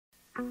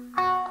Hey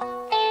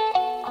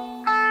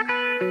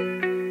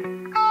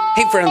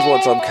friends,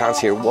 what's up? Kaz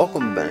here.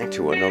 Welcome back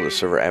to another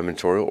server admin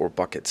tutorial or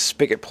bucket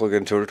spigot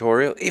plugin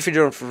tutorial. If you're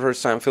joining for the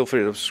first time, feel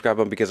free to subscribe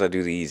on because I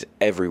do these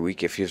every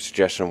week. If you have a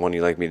suggestion on one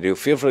you'd like me to do,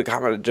 feel free to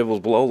comment at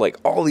Jibbles below, like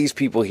all these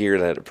people here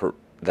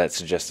that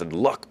suggested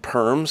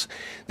LuckPerms.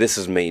 This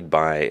is made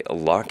by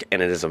Luck,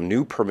 and it is a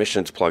new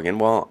permissions plugin.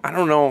 Well, I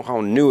don't know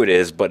how new it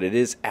is, but it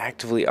is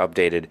actively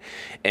updated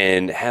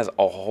and has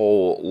a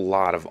whole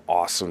lot of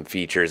awesome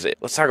features.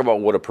 Let's talk about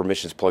what a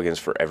permissions plugin is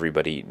for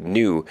everybody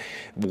new.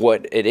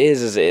 What it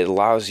is it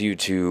allows you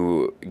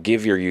to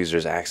give your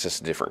users access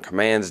to different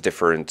commands,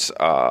 different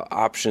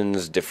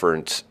options,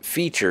 different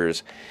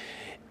features,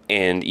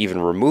 and even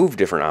remove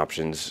different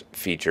options,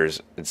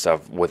 features, and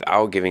stuff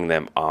without giving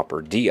them op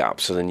or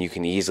deop. So then you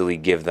can easily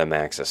give them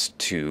access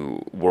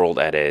to world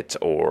edit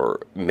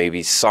or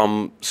maybe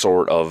some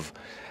sort of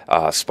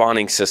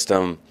spawning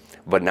system,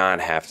 but not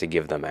have to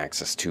give them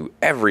access to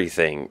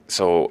everything.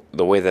 So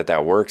the way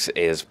that works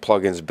is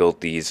plugins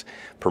built these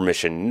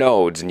permission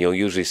nodes, and you'll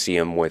usually see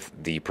them with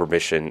the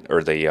permission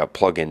or the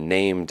plugin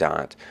name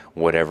dot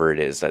whatever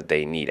it is that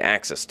they need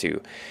access to,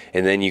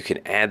 and then you can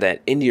add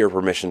that into your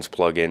permissions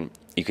plugin.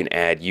 You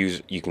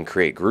can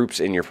create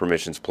groups in your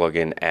permissions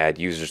plugin, add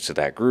users to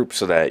that group,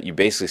 so that you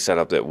basically set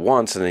up that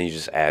once and then you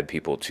just add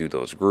people to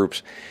those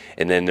groups.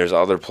 And then there's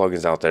other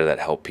plugins out there that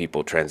help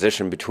people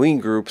transition between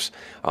groups,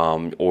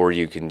 or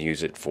you can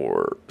use it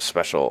for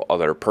special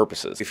other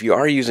purposes. If you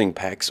are using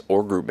Pex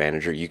or Group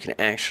Manager, you can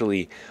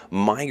actually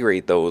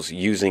migrate those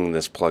using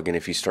this plugin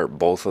if you start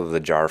both of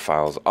the jar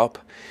files up,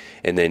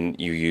 and then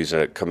you use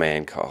a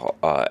command called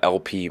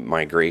LP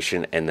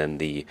migration and then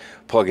the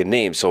plugin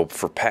name. So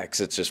for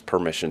Pex, it's just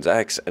permissions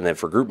X, and then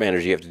for Group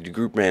Manager, you have to do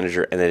Group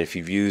Manager, and then if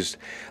you've used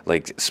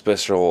like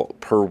special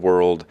per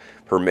world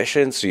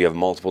permissions, so you have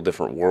multiple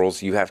different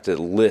worlds, you have to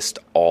list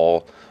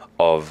all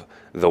of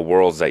the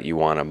worlds that you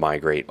want to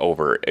migrate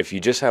over. If you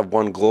just have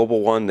one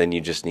global one, then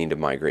you just need to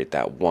migrate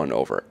that one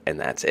over, and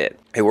that's it.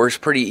 It works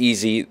pretty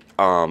easy.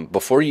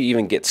 Before you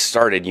even get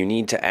started, you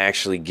need to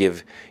actually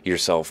give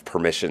yourself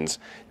permissions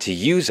to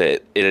use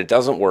it, and it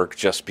doesn't work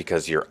just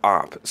because you're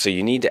op. So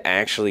you need to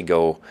actually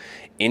go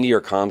into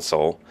your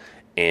console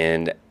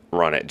and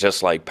run it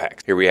just like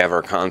Pex. Here we have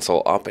our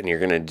console up, and you're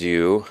going to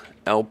do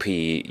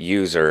LP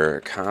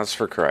user cause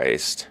for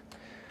Christ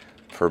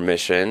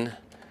permission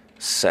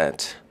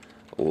set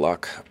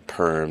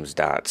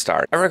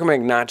LuckPerms.star. I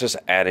recommend not just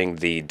adding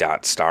the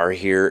 .star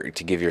here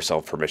to give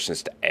yourself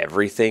permissions to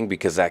everything,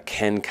 because that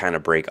can kind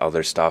of break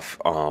other stuff.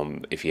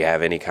 If you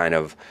have any kind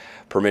of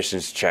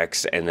permissions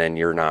checks and then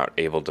you're not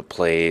able to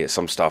play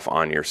some stuff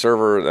on your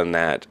server, then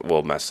that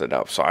will mess it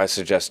up. So I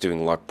suggest doing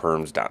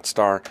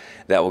LuckPerms.star.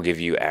 That will give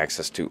you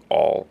access to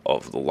all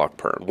of the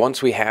LuckPerms.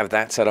 Once we have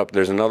that set up,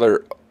 there's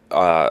another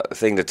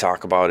thing to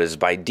talk about. Is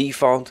by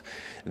default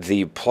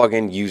the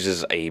plugin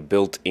uses a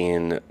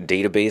built-in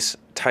database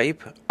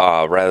type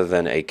rather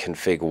than a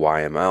config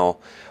YML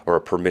or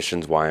a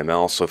permissions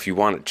YML. So if you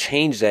want to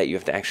change that, you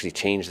have to actually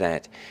change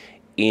that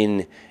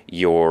in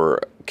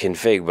your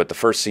config. But the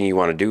first thing you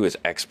want to do is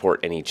export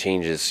any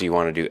changes. So you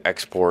want to do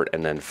export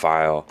and then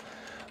file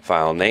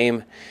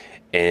name,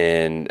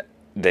 and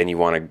then you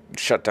want to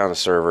shut down the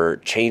server,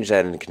 change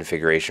that in the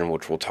configuration,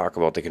 which we'll talk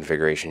about the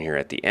configuration here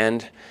at the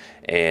end,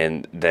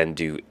 and then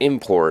do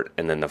import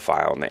and then the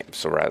file name.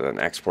 So rather than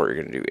export,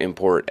 you're going to do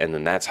import, and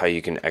then that's how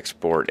you can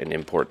export and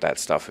import that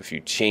stuff if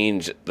you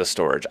change the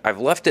storage. I've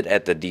left it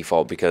at the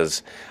default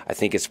because I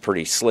think it's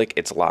pretty slick.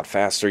 It's a lot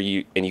faster,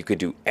 and you could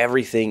do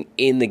everything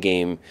in the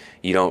game.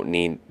 You don't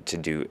need to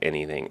do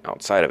anything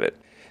outside of it.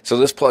 So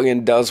this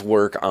plugin does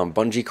work on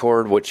bungee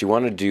cord. What you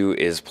want to do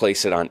is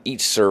place it on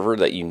each server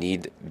that you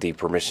need the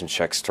permission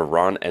checks to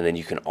run, and then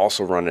you can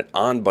also run it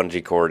on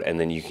bungee cord, and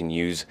then you can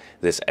use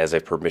this as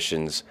a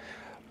permissions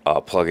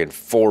plugin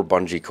for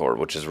bungee cord,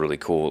 which is really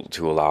cool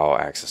to allow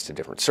access to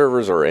different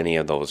servers or any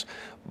of those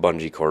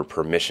bungee cord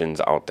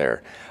permissions out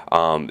there.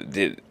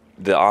 The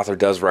author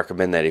does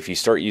recommend that if you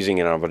start using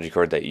it on bungee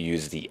cord, that you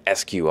use the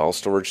SQL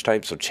storage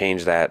type. So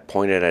change that,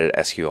 point it at an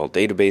SQL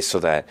database so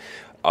that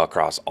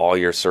across all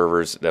your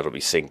servers that'll be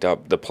synced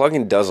up. The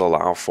plugin does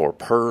allow for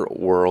per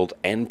world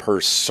and per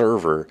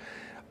server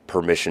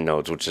permission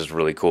nodes, which is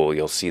really cool.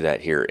 You'll see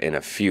that here in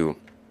a few.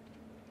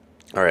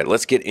 All right,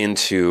 let's get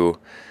into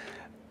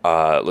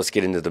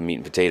the meat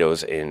and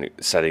potatoes in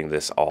setting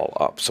this all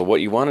up. So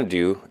what you want to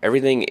do,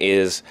 everything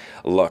is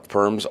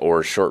LuckPerms,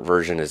 or short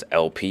version is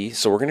LP.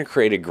 So we're going to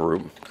create a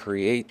group,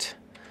 create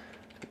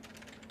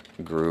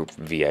group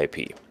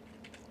VIP.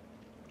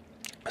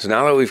 So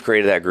now that we've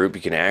created that group,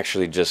 you can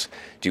actually just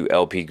do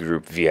LP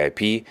group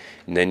VIP,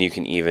 and then you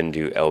can even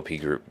do LP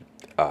group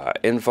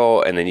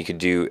info, and then you could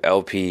do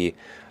LP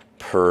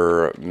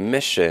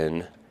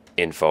permission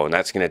info, and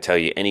that's going to tell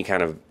you any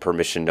kind of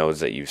permission nodes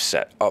that you've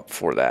set up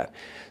for that.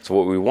 So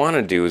what we want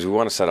to do is we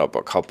want to set up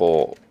a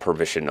couple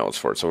permission nodes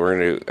for it. So we're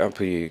going to do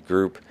LP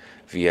group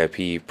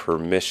VIP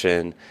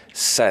permission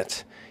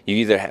set. You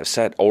either have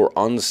set or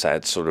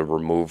unset, so to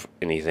remove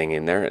anything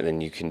in there, and then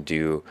you can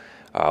do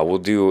We'll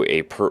do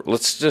a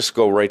let's just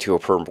go right to a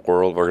per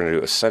world. We're going to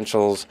do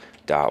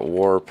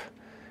essentials.warp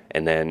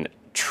and then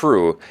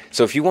true.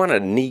 So if you want to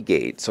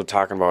negate, so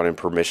talking about in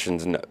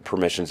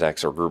permissions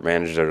X or group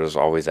manager, there's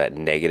always that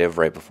negative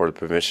right before the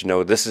permission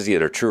node. This is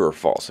either true or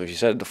false. So if you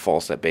set it to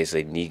false, that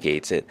basically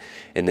negates it.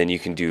 And then you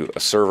can do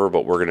a server,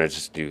 but we're going to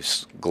just do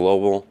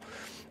global.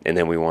 And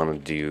then we want to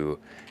do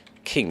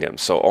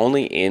kingdoms. So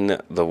only in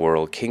the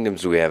world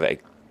kingdoms do we have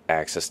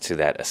access to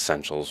that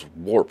essentials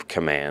warp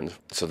command.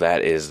 So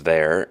that is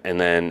there. And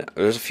then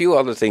there's a few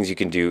other things you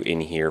can do in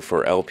here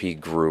for LP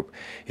group.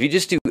 If you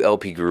just do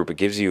LP group, it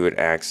gives you an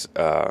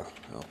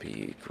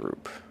LP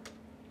group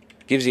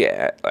gives you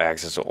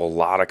access to a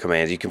lot of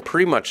commands. You can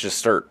pretty much just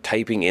start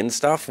typing in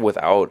stuff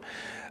without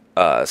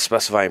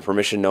specifying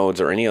permission nodes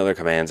or any other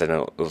commands, and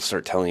it'll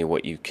start telling you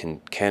what you can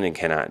and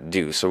cannot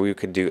do. So we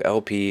could do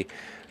LP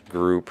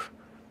group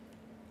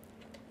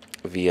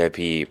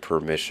VIP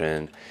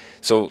permission.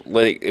 So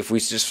like if we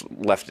just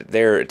left it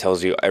there, it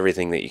tells you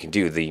everything that you can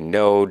do. The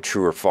node,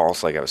 true or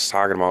false, like I was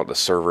talking about, the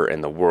server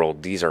and the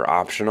world, these are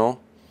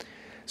optional.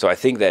 So I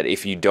think that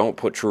if you don't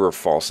put true or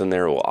false in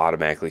there, it will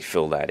automatically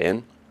fill that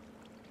in,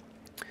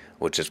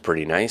 which is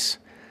pretty nice.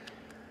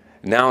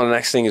 Now the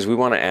next thing is we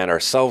want to add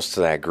ourselves to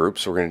that group.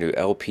 So we're going to do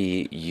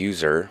LP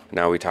user.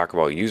 Now we talk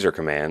about user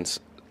commands.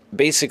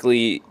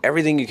 Basically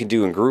everything you can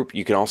do in group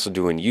you can also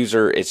do in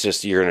user. It's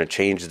just you're going to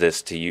change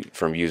this to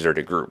from user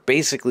to group,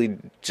 basically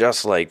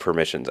just like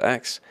permissions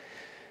X.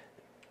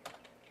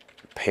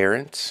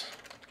 Parent,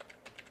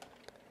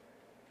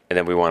 and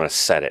then we want to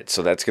set it,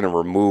 so that's going to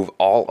remove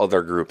all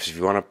other groups. If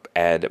you want to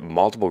add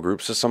multiple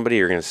groups to somebody,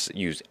 you're going to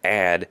use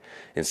add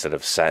instead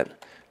of set.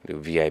 Do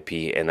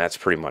VIP, and that's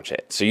pretty much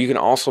it. So you can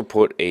also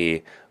put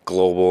a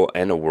global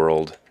and a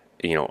world,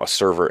 you know, a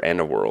server and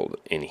a world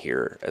in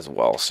here as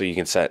well. So you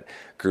can set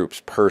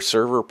groups per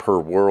server, per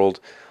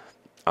world,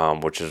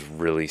 which is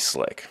really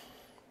slick.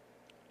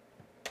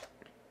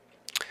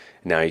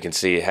 Now you can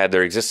see it had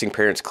their existing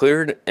parents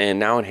cleared and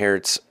now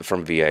inherits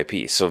from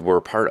VIP. So we're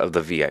part of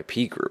the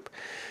VIP group.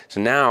 So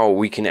now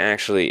we can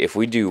actually, if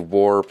we do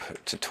warp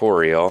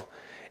tutorial,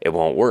 it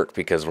won't work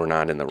because we're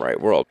not in the right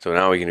world. So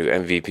now we can do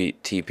MVP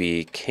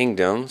TP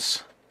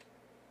kingdoms.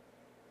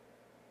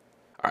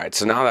 Alright,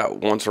 so now that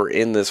once we're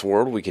in this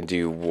world, we can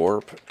do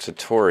warp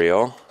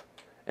tutorial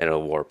and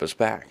it'll warp us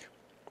back.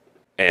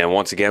 And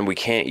once again, we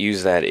can't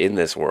use that in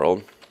this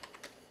world.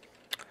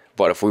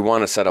 But if we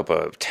want to set up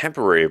a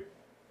temporary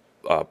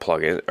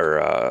plugin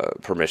or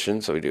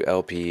permission, so we do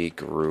LP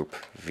group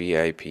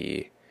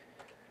VIP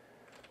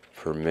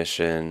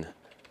permission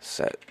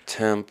set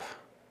temp.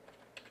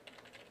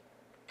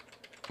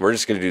 We're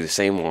just going to do the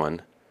same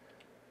one,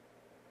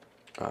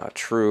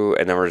 true,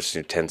 and then we're just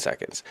going to do 10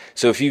 seconds.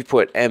 So if you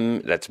put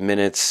M, that's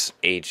minutes,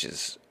 H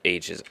is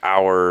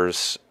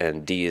hours,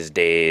 and D is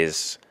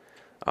days.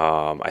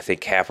 I think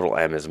capital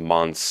M is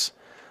months.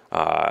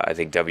 I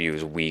think W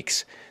is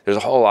weeks. There's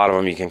a whole lot of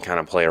them. You can kind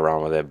of play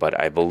around with it, but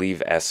I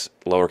believe S,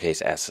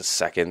 lowercase s is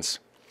seconds.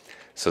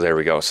 So there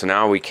we go. So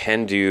now we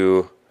can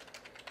do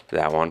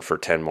that one for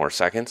 10 more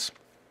seconds.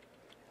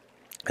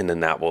 And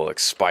then that will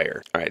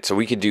expire. All right, so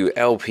we could do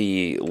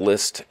LP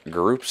list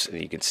groups,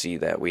 and you can see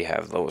that we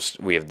have those.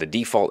 We have the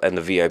default and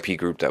the VIP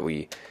group that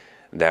we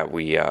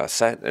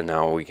set, and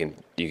now you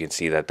can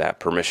see that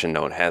permission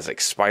node has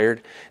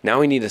expired. Now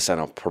we need to set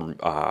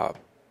up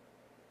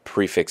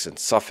prefix and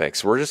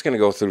suffix. We're just going to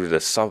go through the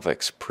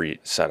suffix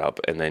setup,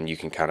 and then you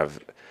can kind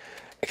of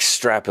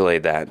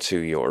extrapolate that to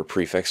your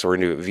prefix. So we're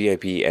going to do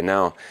VIP, and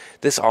now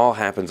this all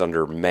happens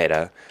under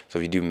meta. So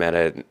if you do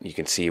meta, you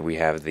can see we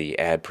have the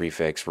add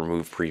prefix,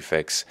 remove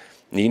prefix.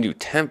 And you can do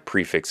temp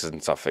prefixes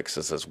and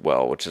suffixes as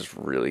well, which is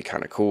really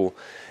kind of cool.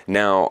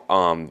 Now,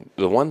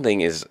 the one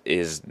thing is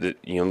that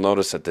you'll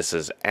notice that this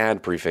is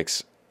add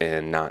prefix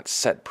and not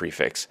set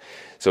prefix.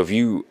 So if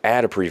you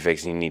add a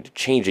prefix and you need to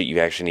change it, you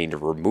actually need to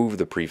remove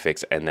the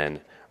prefix and then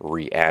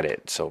re-add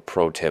it. So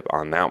pro tip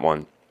on that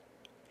one.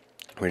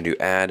 We're going to do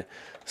add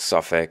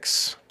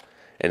suffix,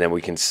 and then we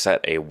can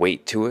set a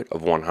weight to it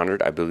of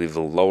 100. I believe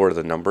the lower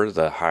the number,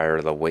 the higher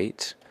the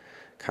weight,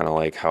 kind of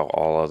like how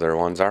all other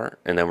ones are.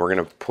 And then we're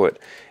going to put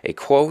a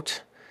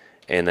quote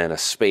and then a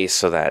space,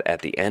 so that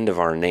at the end of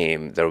our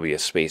name there will be a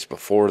space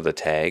before the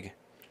tag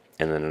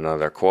and then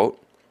another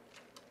quote.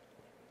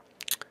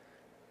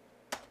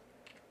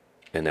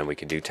 And then we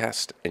can do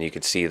test, and you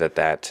can see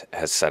that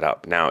has set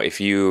up. Now if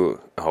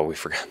you, oh, we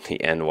forgot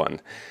the end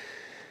one.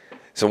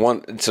 So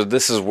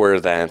this is where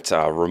that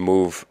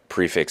remove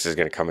prefix is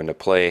going to come into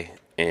play,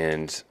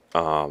 and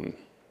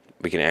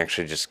we can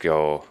actually just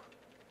go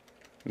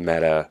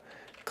meta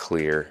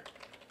clear,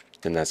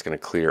 and that's going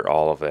to clear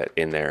all of it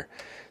in there.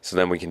 So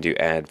then we can do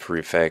add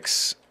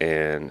prefix,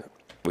 and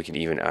we can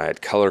even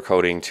add color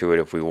coding to it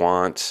if we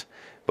want.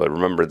 But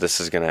remember,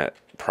 this is going to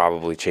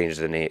probably change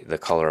the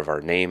color of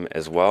our name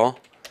as well.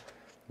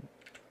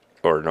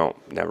 Or no,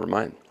 never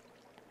mind.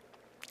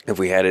 If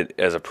we had it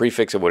as a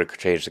prefix, it would have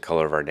changed the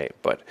color of our name.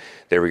 But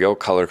there we go.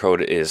 Color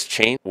code is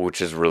changed,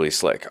 which is really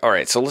slick. All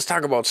right, so let's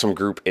talk about some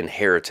group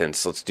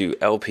inheritance. Let's do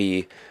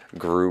LP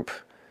group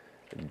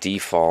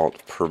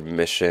default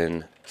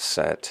permission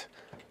set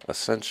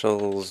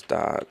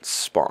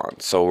essentials.spawn.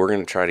 So we're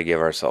going to try to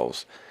give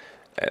ourselves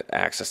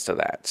access to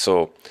that.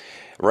 So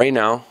right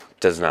now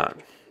does not,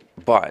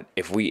 but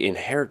if we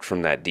inherit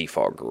from that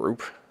default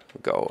group,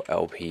 go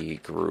LP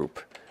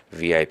group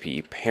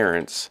VIP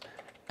parents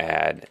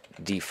add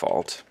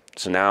default.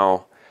 So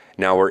now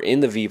we're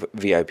in the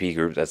VIP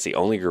group. That's the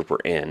only group we're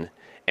in,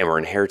 and we're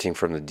inheriting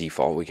from the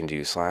default. We can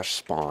do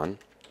 /spawn,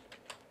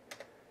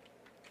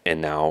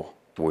 and now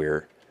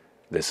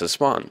this is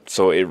spawn.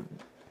 So it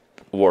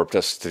warped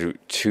us through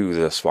to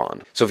the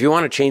spawn. So if you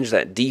want to change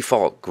that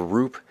default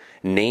group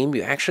name,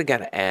 you actually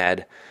got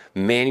to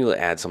manually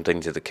add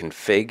something to the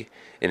config,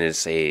 and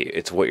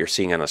it's what you're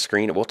seeing on the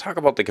screen. We'll talk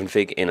about the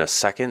config in a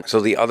second. So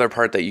the other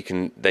part that you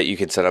can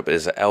set up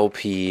is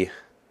LP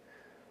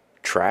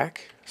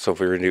track. So if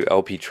we're going to do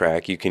LP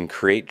track, you can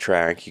create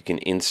track, you can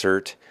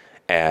insert,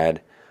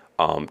 add,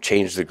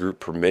 change the group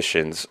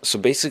permissions. So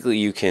basically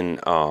you can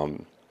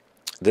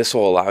this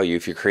will allow you,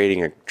 if you're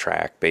creating a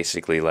track,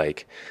 basically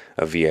like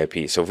a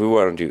VIP. So if we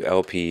want to do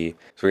LP,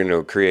 so we're going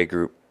to create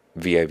group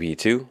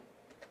VIP2.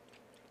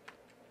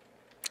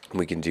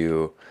 We can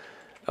do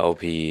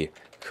LP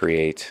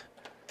create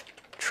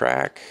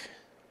track,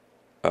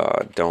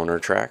 donor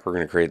track. We're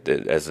going to create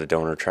it as the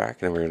donor track.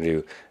 And then we're going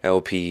to do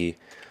LP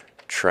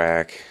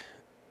track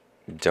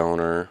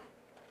donor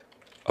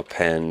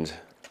append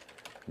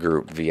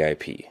group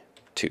VIP2.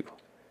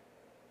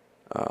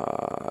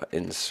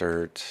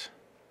 Insert.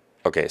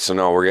 Okay, so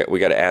now we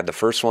got to add the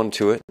first one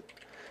to it,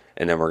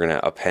 and then we're going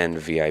to append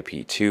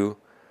VIP2.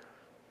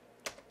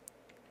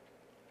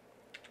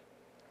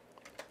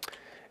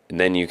 And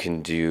then you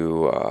can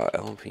do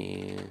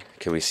LP,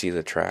 can we see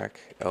the track?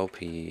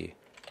 LP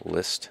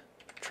list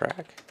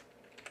track?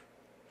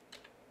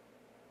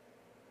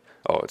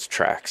 Oh, it's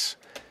tracks.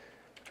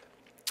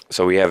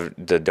 So we have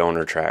the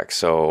donor track,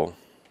 so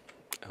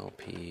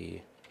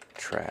LP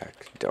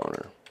track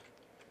donor.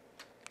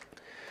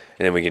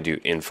 And then we can do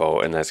info,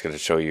 and that's going to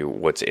show you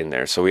what's in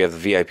there. So we have the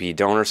VIP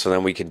donor, so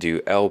then we can do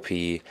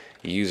LP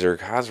user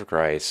Cosmic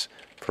Rice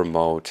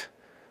promote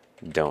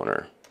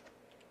donor.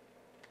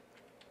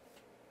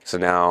 So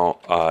now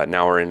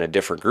we're in a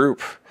different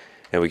group,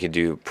 and we can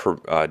do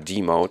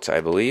demote,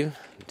 I believe.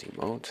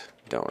 Demote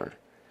donor.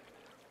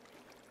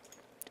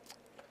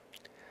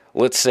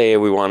 Let's say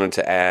we wanted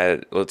to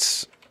add,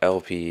 let's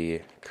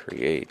LP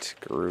create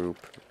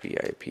group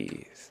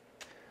VIP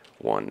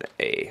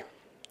 1A.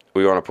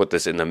 We want to put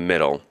this in the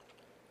middle.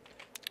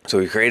 So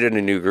we created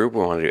a new group. We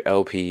want to do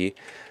LP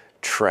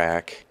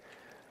track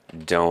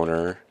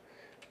donor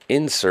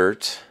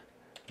insert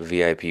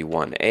VIP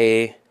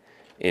 1A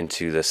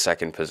into the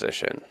second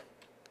position.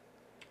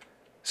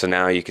 So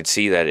now you can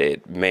see that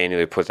it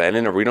manually put that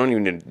in, or we don't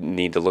even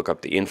need to look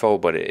up the info,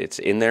 but it's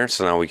in there.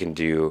 So now we can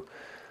do,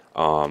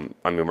 I mean,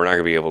 we're not going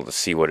to be able to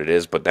see what it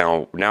is, but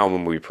now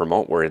when we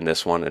promote, we're in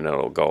this one, and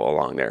it'll go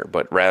along there.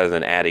 But rather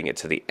than adding it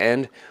to the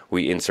end,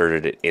 we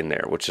inserted it in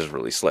there, which is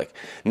really slick.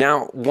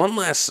 Now, one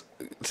last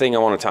thing I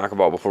want to talk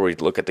about before we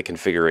look at the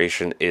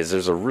configuration is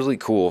there's a really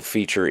cool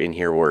feature in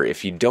here where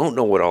if you don't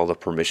know what all the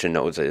permission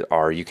nodes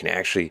are, you can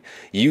actually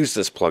use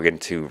this plugin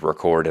to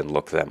record and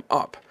look them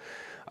up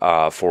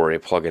for a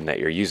plugin that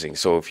you're using.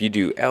 So if you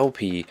do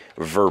LP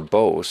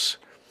verbose,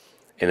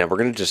 and then we're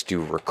going to just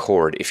do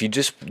record. If you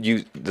just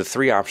use the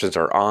three options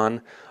are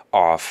on,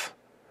 off,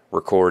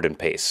 record, and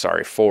paste.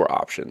 Sorry, 4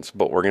 options,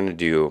 but we're going to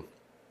do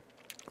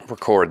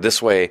record. This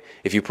way,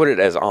 if you put it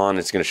as on,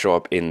 it's going to show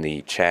up in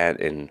the chat,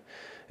 and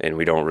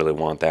we don't really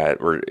want that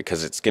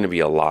because it's going to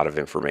be a lot of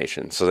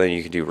information. So then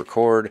you can do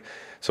record.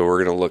 So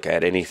we're going to look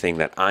at anything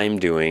that I'm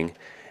doing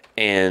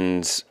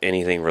and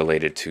anything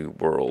related to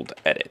world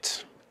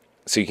edit.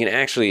 So you can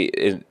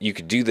actually, you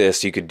could do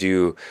this. You could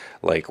do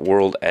like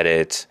world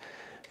edit,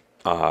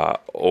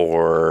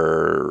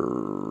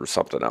 or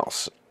something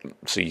else.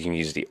 So you can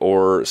use the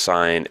or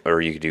sign,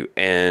 or you could do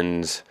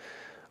ends,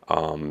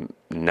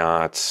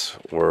 not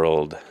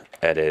world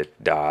edit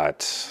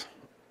dot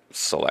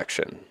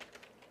selection.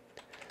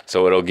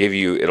 So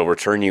it'll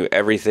return you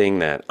everything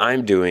that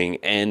I'm doing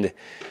and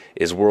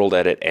is world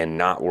edit and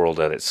not world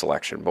edit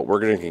selection. But we're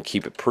going to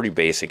keep it pretty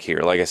basic here.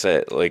 Like I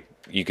said, like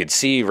you could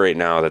see right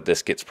now that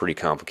this gets pretty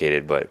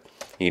complicated, but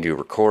you can do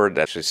record.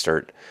 That should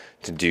start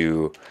to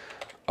do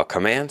a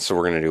command. So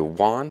we're going to do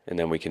one, and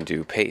then we can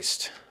do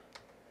paste.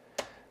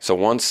 So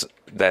once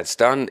that's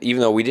done,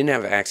 even though we didn't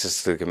have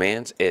access to the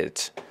commands,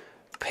 it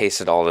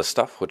pasted all this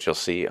stuff, which you'll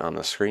see on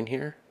the screen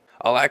here.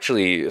 I'll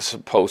actually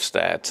post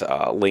that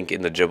link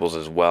in the Gibbles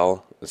as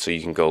well, so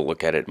you can go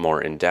look at it more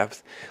in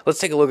depth. Let's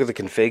take a look at the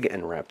config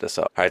and wrap this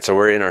up. All right, so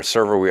we're in our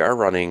server. We are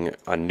running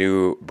a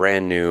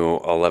brand new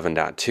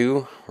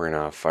 11.2. We're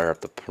gonna fire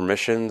up the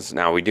permissions.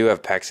 Now we do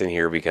have Pex in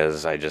here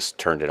because I just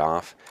turned it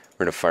off.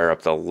 We're gonna fire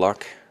up the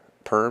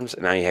LuckPerms.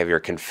 Now you have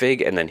your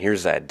config, and then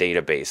here's that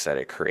database that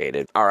it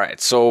created. All right,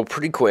 so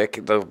pretty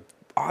quick, the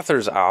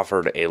authors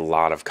offered a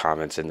lot of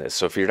comments in this.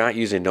 So if you're not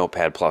using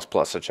Notepad++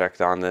 to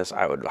check on this,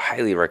 I would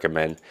highly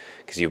recommend,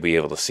 because you'll be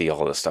able to see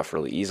all this stuff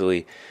really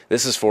easily.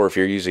 This is for if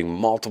you're using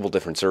multiple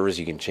different servers,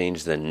 you can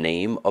change the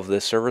name of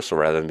this server. So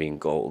rather than being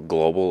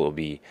global, it'll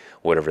be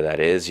whatever that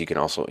is. You can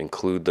also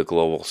include the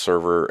global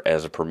server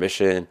as a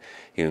permission.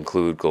 You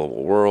include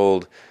global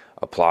world,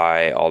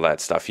 apply, all that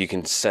stuff. You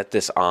can set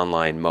this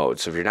online mode.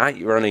 So if you're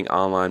not running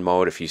online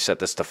mode, if you set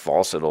this to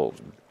false,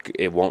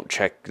 it won't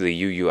check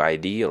the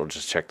UUID, it'll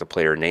just check the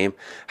player name.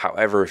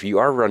 However, if you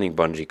are running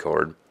bungee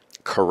cord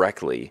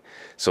correctly,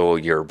 so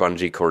your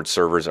bungee cord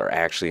servers are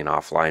actually in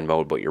offline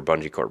mode, but your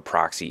bungee cord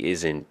proxy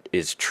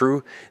is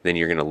true, then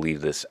you're going to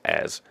leave this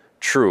as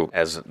true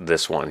as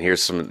this one.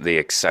 Here's some of the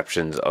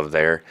exceptions of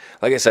there.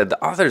 Like I said,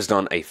 the author's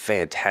done a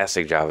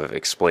fantastic job of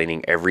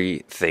explaining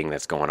everything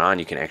that's going on.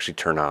 You can actually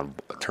turn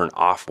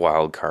off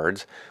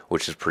wildcards,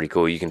 which is pretty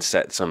cool. You can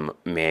set some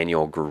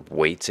manual group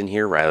weights in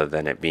here rather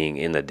than it being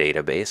in the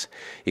database.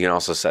 You can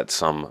also set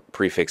some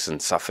prefix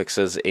and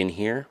suffixes in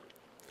here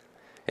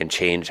and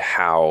change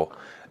how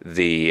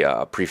the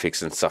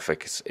prefix and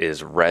suffix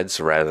is read.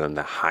 So rather than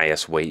the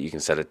highest weight, you can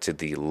set it to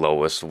the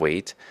lowest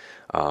weight.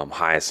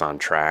 Highest on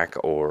track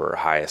or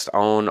highest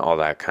own, all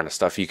that kind of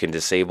stuff. You can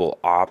disable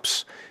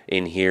ops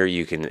in here.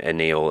 You can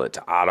enable it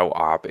to auto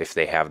op. If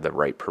they have the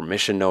right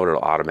permission node,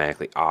 it'll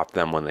automatically opt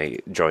them when they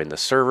join the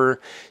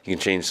server. You can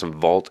change some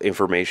vault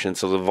information.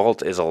 So the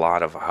vault is a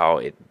lot of how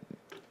it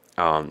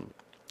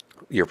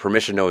your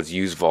permission nodes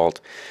use vault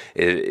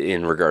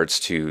in regards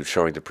to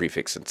showing the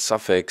prefix and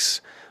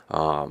suffix.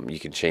 You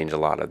can change a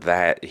lot of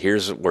that.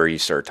 Here's where you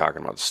start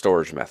talking about the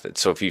storage method.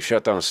 So if you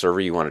shut down a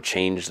server, you want to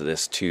change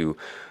this to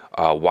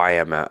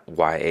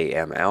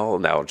YAML,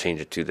 and that will change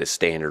it to the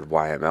standard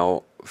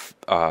YML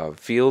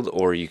field,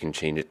 or you can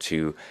change it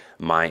to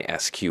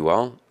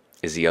MySQL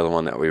is the other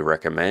one that we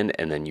recommend,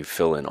 and then you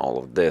fill in all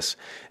of this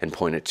and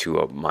point it to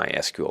a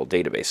MySQL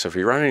database. So if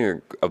you're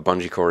running a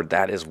bungee cord,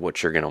 that is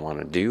what you're going to want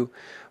to do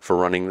for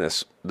running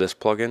this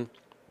plugin.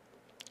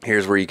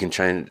 Here's where you can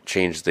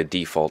change the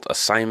default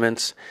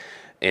assignments,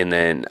 and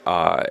then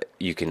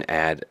you can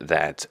add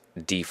that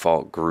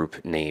default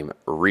group name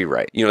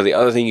rewrite. You know, the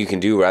other thing you can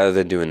do rather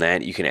than doing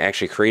that, you can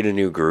actually create a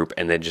new group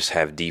and then just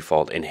have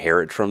default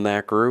inherit from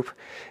that group.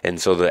 And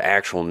so the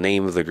actual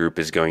name of the group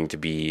is going to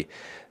be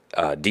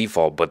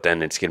default, but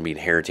then it's going to be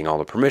inheriting all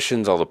the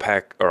permissions, all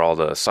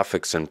the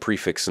suffix and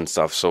prefix and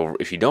stuff. So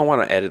if you don't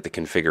want to edit the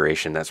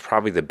configuration, that's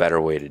probably the better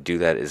way to do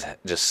that, is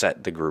just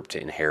set the group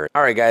to inherit.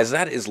 All right, guys,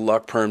 that is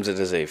LuckPerms. It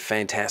is a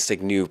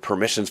fantastic new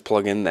permissions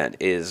plugin that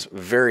is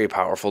very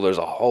powerful. There's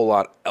a whole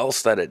lot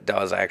else that it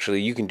does.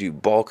 Actually, you can do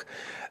bulk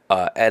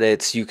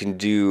edits. You can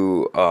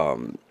do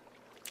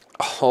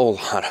a whole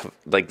lot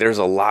of, there's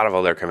a lot of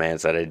other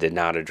commands that I did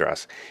not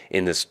address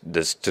in this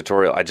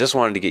tutorial. I just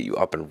wanted to get you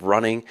up and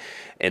running,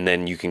 and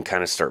then you can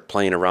kind of start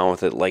playing around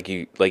with it like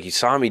you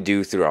saw me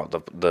do throughout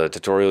the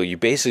tutorial. You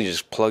basically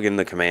just plug in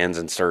the commands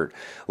and start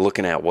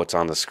looking at what's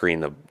on the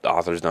screen. The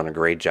author's done a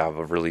great job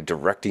of really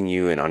directing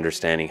you and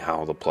understanding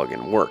how the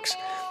plugin works.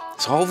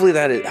 So hopefully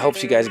that it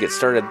helps you guys get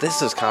started.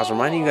 This is Cos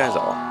reminding you guys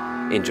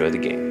all, enjoy the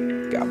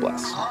game. God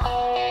bless.